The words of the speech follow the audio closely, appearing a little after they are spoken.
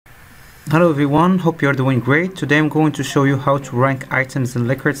Hello everyone, hope you're doing great. Today I'm going to show you how to rank items in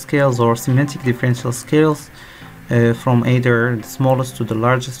Likert scales or semantic differential scales from either the smallest to the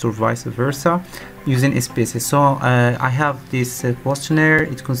largest or vice versa using SPSS. So I have this questionnaire.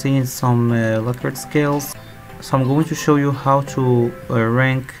 It contains some Likert scales. So I'm going to show you how to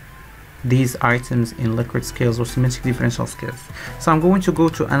rank these items in Likert scales or semantic differential scales. So I'm going to go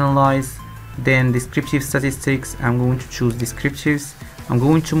to analyze, then descriptive statistics. I'm going to choose descriptives. I'm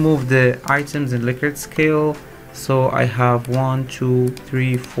going to move the items in Likert scale. So I have 1, 2,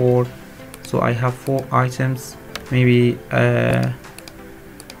 3, 4. So I have 4 items. Maybe have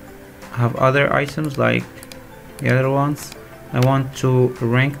other items like the other ones. I want to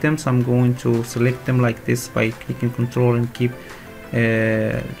rank them, so I'm going to select them like this by clicking Control and keep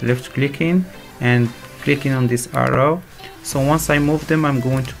left clicking and clicking on this arrow. So once I move them, I'm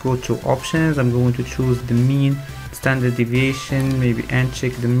going to go to options. I'm going to choose the mean, standard deviation, maybe, and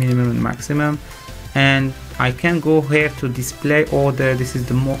check the minimum and maximum. And I can go here to display order. This is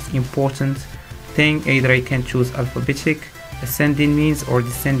the most important thing. Either I can choose alphabetic, ascending means, or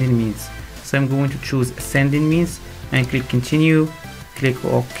descending means. So I'm going to choose ascending means and click continue, click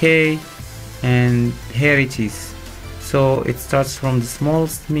OK, and here it is. So it starts from the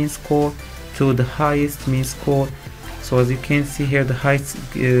smallest mean score to the highest mean score. So as you can see here, the highest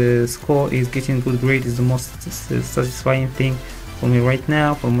score is getting good grade, is the most satisfying thing for me right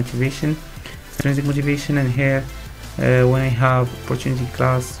now for motivation, extrinsic motivation. And here when I have opportunity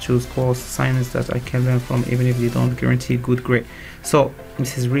class, choose course assignments that I can learn from even if they don't guarantee good grade. So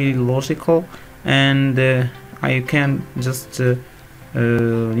this is really logical, and I can just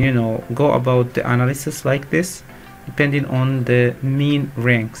go about the analysis like this depending on the mean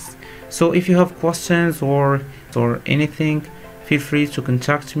ranks. So if you have questions or anything, feel free to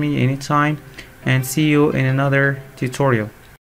contact me anytime, and see you in another tutorial.